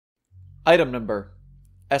Item Number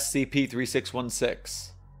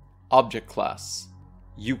SCP-3616 Object Class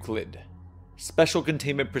Euclid Special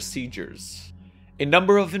Containment Procedures. A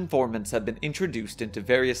number of informants have been introduced into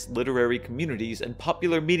various literary communities and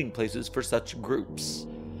popular meeting places for such groups.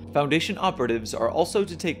 Foundation operatives are also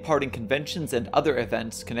to take part in conventions and other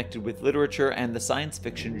events connected with literature and the science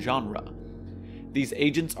fiction genre. These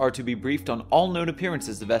agents are to be briefed on all known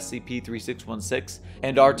appearances of SCP-3616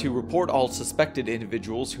 and are to report all suspected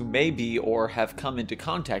individuals who may be or have come into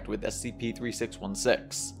contact with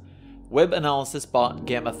SCP-3616. Web analysis bot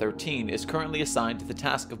Gamma-13 is currently assigned to the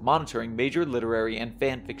task of monitoring major literary and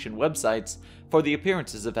fanfiction websites for the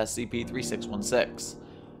appearances of SCP-3616.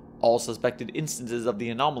 All suspected instances of the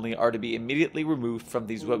anomaly are to be immediately removed from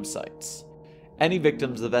these websites. Any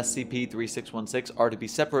victims of SCP-3616 are to be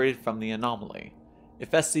separated from the anomaly.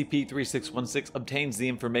 If SCP-3616 obtains the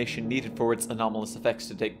information needed for its anomalous effects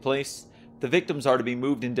to take place, the victims are to be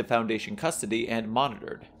moved into Foundation custody and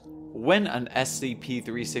monitored. When an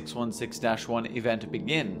SCP-3616-1 event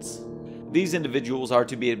begins, these individuals are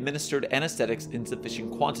to be administered anesthetics in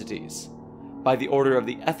sufficient quantities. By the order of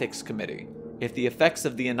the Ethics Committee, if the effects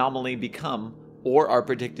of the anomaly become, or are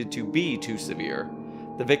predicted to be, too severe,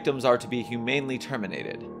 the victims are to be humanely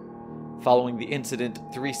terminated. Following the incident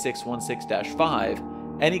 3616-5,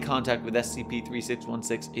 any contact with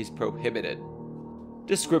SCP-3616 is prohibited.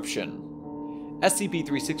 Description: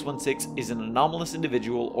 SCP-3616 is an anomalous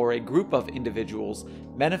individual or a group of individuals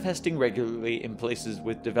manifesting regularly in places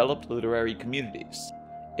with developed literary communities.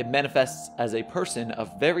 It manifests as a person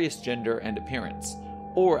of various gender and appearance,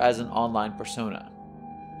 or as an online persona.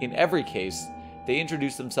 In every case, they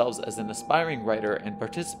introduce themselves as an aspiring writer and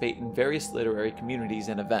participate in various literary communities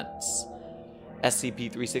and events.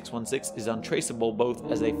 SCP-3616 is untraceable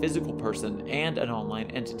both as a physical person and an online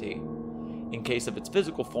entity. In case of its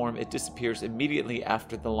physical form, it disappears immediately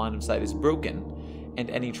after the line of sight is broken, and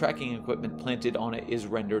any tracking equipment planted on it is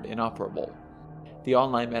rendered inoperable. The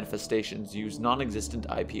online manifestations use non-existent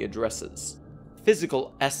IP addresses.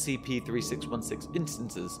 Physical SCP-3616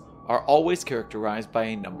 instances are always characterized by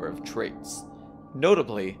a number of traits.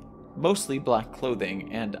 Notably, mostly black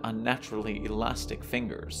clothing and unnaturally elastic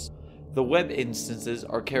fingers. The web instances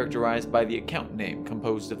are characterized by the account name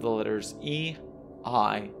composed of the letters E,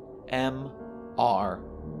 I, M, R,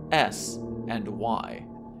 S, and Y.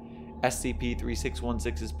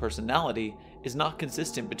 SCP-3616's personality is not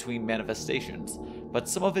consistent between manifestations, but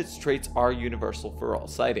some of its traits are universal for all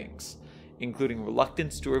sightings, including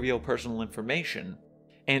reluctance to reveal personal information,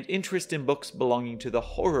 and interest in books belonging to the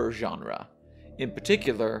horror genre, in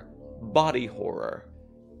particular, body horror.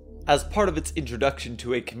 As part of its introduction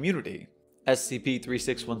to a community,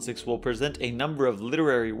 SCP-3616 will present a number of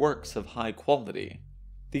literary works of high quality.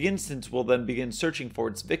 The instance will then begin searching for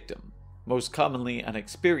its victim, most commonly an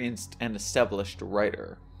experienced and established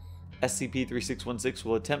writer. SCP-3616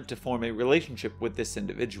 will attempt to form a relationship with this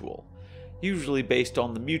individual, usually based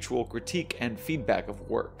on the mutual critique and feedback of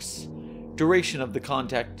works. Duration of the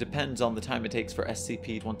contact depends on the time it takes for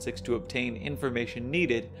SCP-16 to obtain information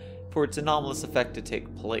needed for its anomalous effect to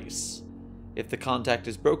take place. If the contact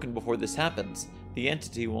is broken before this happens, the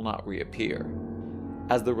entity will not reappear.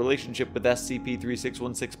 As the relationship with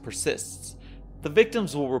SCP-3616 persists, the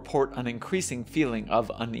victims will report an increasing feeling of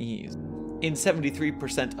unease. In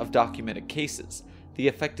 73% of documented cases, the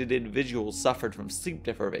affected individuals suffered from sleep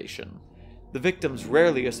deprivation. The victims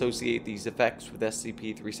rarely associate these effects with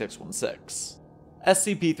SCP-3616.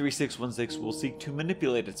 SCP-3616 will seek to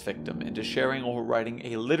manipulate its victim into sharing or writing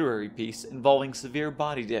a literary piece involving severe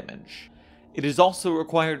body damage. It is also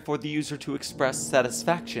required for the user to express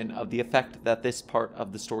satisfaction of the effect that this part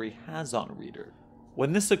of the story has on readers.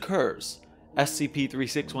 When this occurs,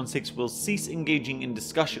 SCP-3616 will cease engaging in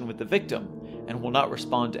discussion with the victim and will not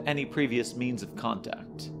respond to any previous means of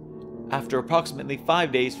contact. After approximately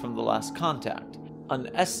 5 days from the last contact,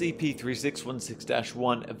 an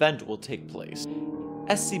SCP-3616-1 event will take place.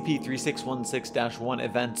 SCP-3616-1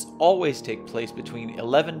 events always take place between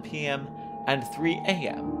 11 p.m. and 3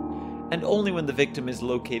 a.m., and only when the victim is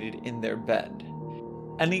located in their bed.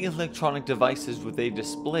 Any electronic devices with a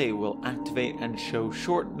display will activate and show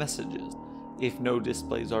short messages. If no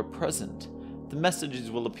displays are present, the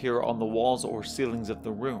messages will appear on the walls or ceilings of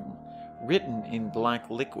the room, written in black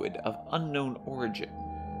liquid of unknown origin.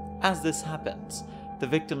 As this happens, the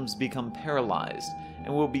victims become paralyzed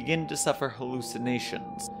and will begin to suffer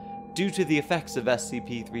hallucinations. Due to the effects of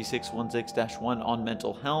SCP-3616-1 on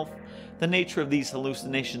mental health, the nature of these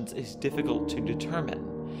hallucinations is difficult to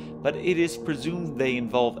determine, but it is presumed they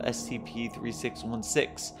involve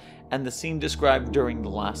SCP-3616 and the scene described during the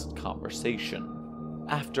last conversation.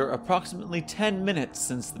 After approximately 10 minutes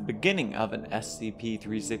since the beginning of an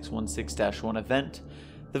SCP-3616-1 event,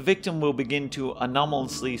 the victim will begin to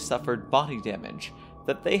anomalously suffer body damage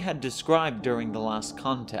that they had described during the last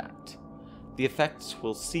contact. The effects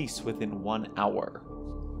will cease within 1 hour.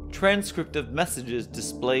 Transcript of messages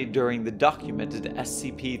displayed during the documented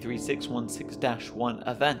SCP-3616-1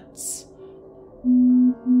 events.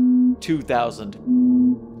 2000.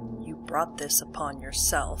 You brought this upon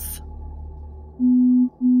yourself.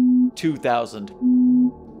 2000.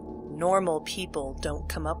 Normal people don't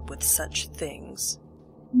come up with such things.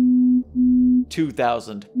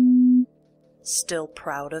 2000. Still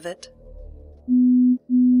proud of it?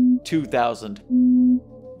 2000.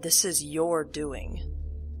 This is your doing.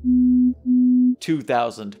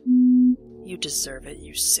 2000. You deserve it,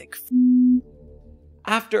 you sick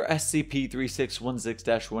After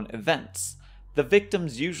SCP-3616-1 events, the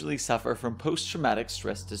victims usually suffer from post-traumatic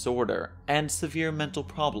stress disorder and severe mental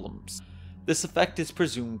problems. This effect is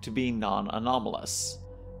presumed to be non-anomalous.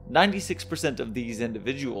 96% of these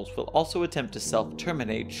individuals will also attempt to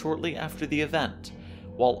self-terminate shortly after the event,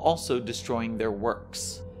 while also destroying their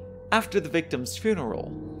works. After the victim's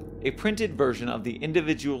funeral, a printed version of the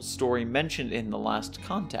individual story mentioned in the last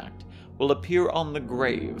contact will appear on the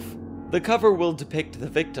grave. The cover will depict the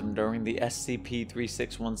victim during the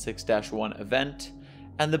SCP-3616-1 event,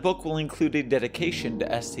 and the book will include a dedication to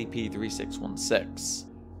SCP-3616.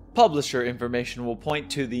 Publisher information will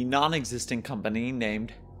point to the non-existent company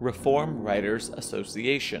named Reform Writers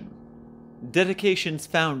Association. Dedications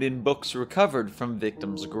found in books recovered from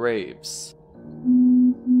victims' graves.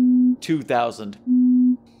 2000.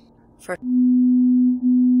 For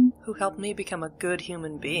who helped me become a good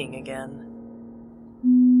human being again.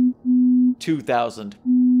 2000.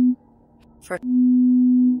 For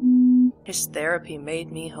his therapy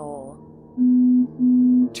made me whole.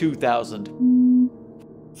 2000.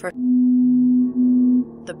 For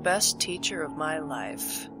the best teacher of my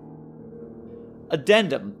life.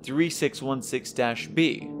 Addendum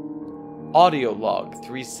 3616-B. Audio log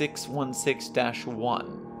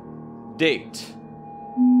 3616-1. Date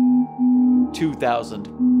 2000.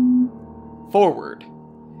 Forward.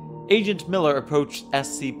 Agent Miller approached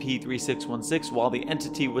SCP-3616 while the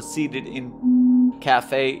entity was seated in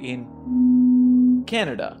cafe in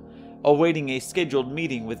Canada, awaiting a scheduled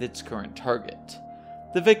meeting with its current target.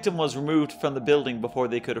 The victim was removed from the building before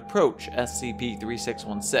they could approach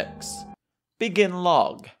SCP-3616. Begin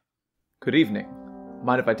log. Good evening.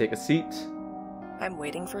 Mind if I take a seat? I'm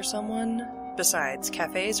waiting for someone. Besides,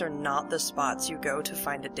 cafes are not the spots you go to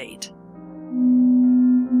find a date.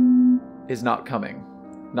 Is not coming.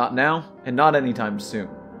 Not now, and not anytime soon.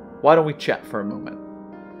 Why don't we chat for a moment?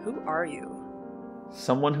 Who are you?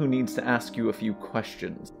 Someone who needs to ask you a few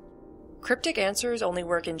questions. Cryptic answers only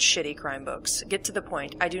work in shitty crime books. Get to the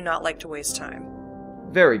point. I do not like to waste time.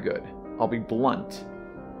 Very good. I'll be blunt.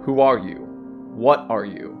 Who are you? What are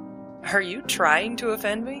you? Are you trying to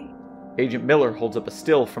offend me? Agent Miller holds up a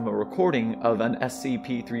still from a recording of an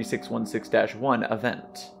SCP-3616-1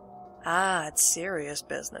 event. Ah, it's serious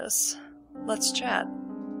business. Let's chat.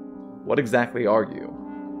 What exactly are you?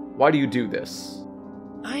 Why do you do this?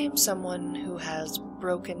 I am someone who has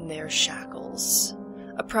broken their shackles.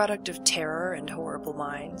 A product of terror and horrible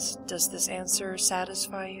minds. Does this answer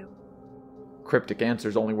satisfy you? Cryptic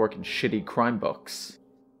answers only work in shitty crime books.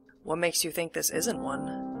 What makes you think this isn't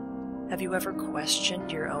one? Have you ever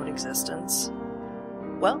questioned your own existence?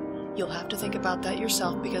 Well, you'll have to think about that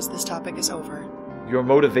yourself because this topic is over. Your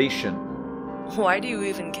motivation. Why do you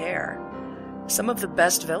even care? Some of the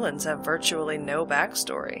best villains have virtually no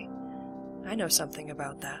backstory. I know something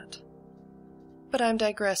about that. But I'm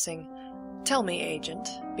digressing. Tell me, Agent,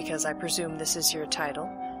 because I presume this is your title,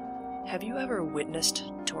 have you ever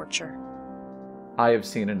witnessed torture? I have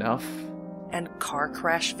seen enough. And car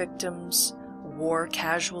crash victims, war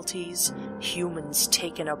casualties, humans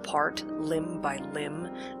taken apart limb by limb,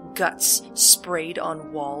 guts sprayed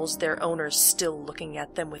on walls, their owners still looking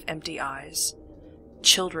at them with empty eyes.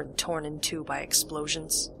 Children torn in two by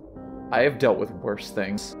explosions. I have dealt with worse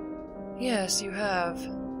things. Yes, you have.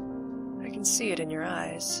 I can see it in your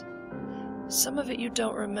eyes. Some of it you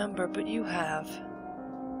don't remember, but you have.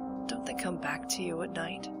 Don't they come back to you at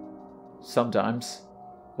night? Sometimes.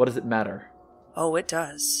 What does it matter? Oh, it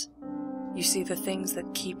does. You see, the things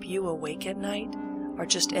that keep you awake at night are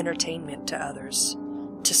just entertainment to others.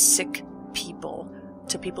 To sick people.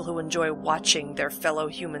 To people who enjoy watching their fellow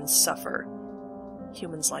humans suffer.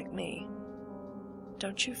 Humans like me.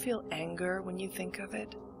 Don't you feel anger when you think of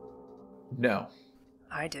it? No.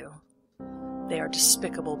 I do. They are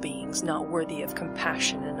despicable beings, not worthy of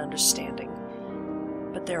compassion and understanding.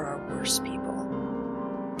 But there are worse people.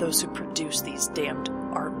 those who produce these damned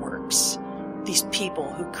artworks, these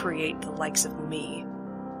people who create the likes of me.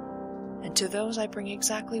 And to those I bring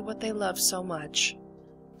exactly what they love so much,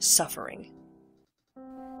 suffering.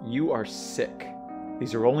 You are sick.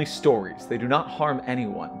 These are only stories. They do not harm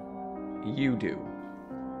anyone. You do.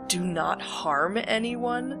 Do not harm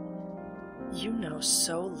anyone? You know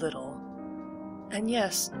so little. And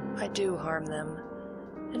yes, I do harm them,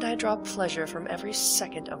 and I draw pleasure from every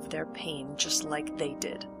second of their pain just like they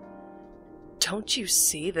did. Don't you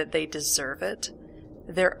see that they deserve it?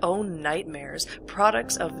 Their own nightmares,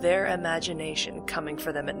 products of their imagination coming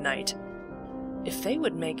for them at night. If they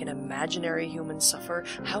would make an imaginary human suffer,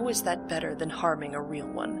 how is that better than harming a real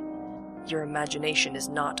one? Your imagination is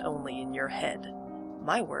not only in your head.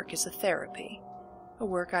 My work is a therapy, a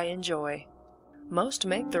work I enjoy. Most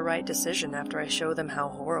make the right decision after I show them how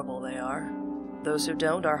horrible they are. Those who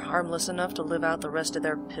don't are harmless enough to live out the rest of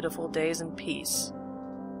their pitiful days in peace.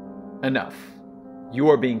 Enough. You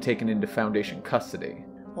are being taken into Foundation custody.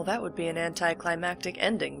 Well, that would be an anticlimactic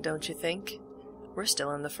ending, don't you think? We're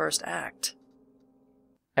still in the first act.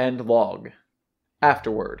 End log.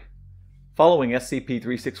 Afterward. Following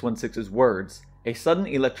SCP-3616's words, a sudden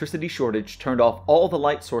electricity shortage turned off all the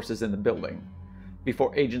light sources in the building.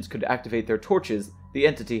 Before agents could activate their torches, the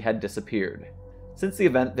entity had disappeared. Since the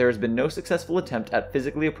event, there has been no successful attempt at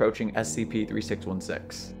physically approaching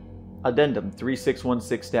SCP-3616. Addendum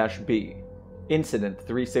 3616-B. Incident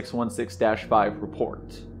 3616-5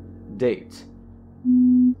 report. Date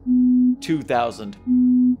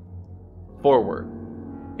 2000. Forward.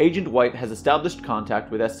 Agent White has established contact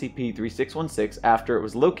with SCP-3616 after it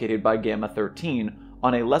was located by Gamma-13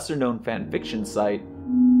 on a lesser-known fanfiction site.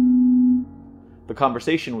 The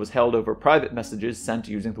conversation was held over private messages sent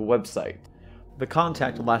using the website. The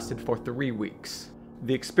contact lasted for 3 weeks.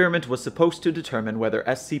 The experiment was supposed to determine whether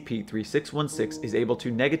SCP-3616 is able to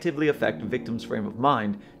negatively affect victims' frame of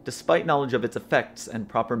mind despite knowledge of its effects and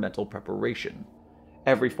proper mental preparation.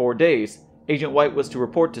 Every 4 days, Agent White was to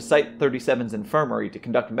report to Site-37's infirmary to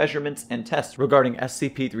conduct measurements and tests regarding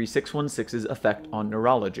SCP-3616's effect on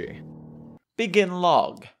neurology. Begin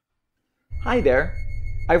log. Hi there.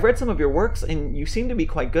 I've read some of your works, and you seem to be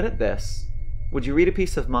quite good at this. Would you read a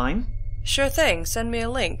piece of mine? Sure thing, send me a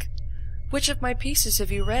link. Which of my pieces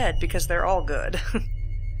have you read, because they're all good?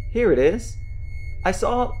 Here it is. I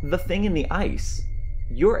saw The Thing in the Ice.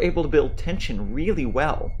 You're able to build tension really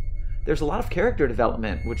well. There's a lot of character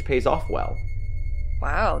development, which pays off well.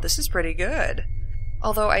 Wow, this is pretty good.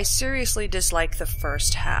 Although I seriously dislike the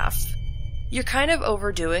first half. You're kind of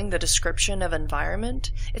overdoing the description of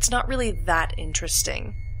environment. It's not really that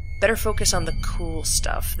interesting. Better focus on the cool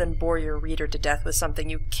stuff than bore your reader to death with something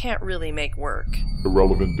you can't really make work.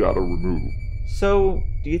 Irrelevant data removed. So,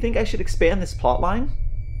 do you think I should expand this plotline?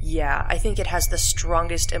 Yeah, I think it has the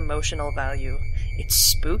strongest emotional value. It's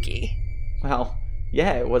spooky. Well,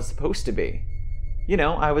 yeah, it was supposed to be. You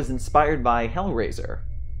know, I was inspired by Hellraiser.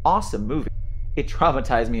 Awesome movie. It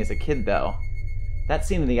traumatized me as a kid, though. That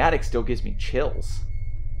scene in the attic still gives me chills.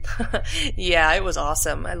 Yeah, it was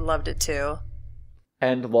awesome. I loved it too.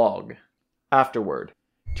 End log. Afterward.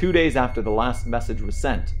 2 days after the last message was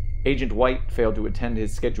sent, Agent White failed to attend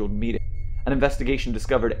his scheduled meeting. An investigation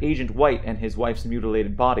discovered Agent White and his wife's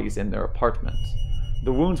mutilated bodies in their apartment.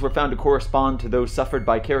 The wounds were found to correspond to those suffered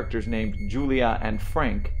by characters named Julia and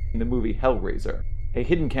Frank in the movie Hellraiser. A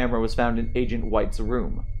hidden camera was found in Agent White's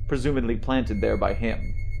room, presumably planted there by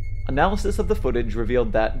him. Analysis of the footage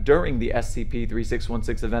revealed that during the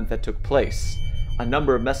SCP-3616 event that took place, a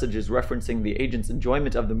number of messages referencing the agent's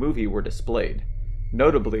enjoyment of the movie were displayed.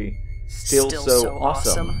 Notably, still so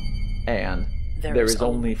awesome, and there is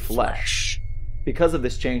only flesh. Because of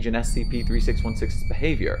this change in SCP-3616's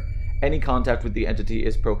behavior, any contact with the entity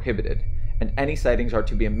is prohibited, and any sightings are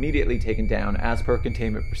to be immediately taken down as per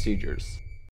containment procedures.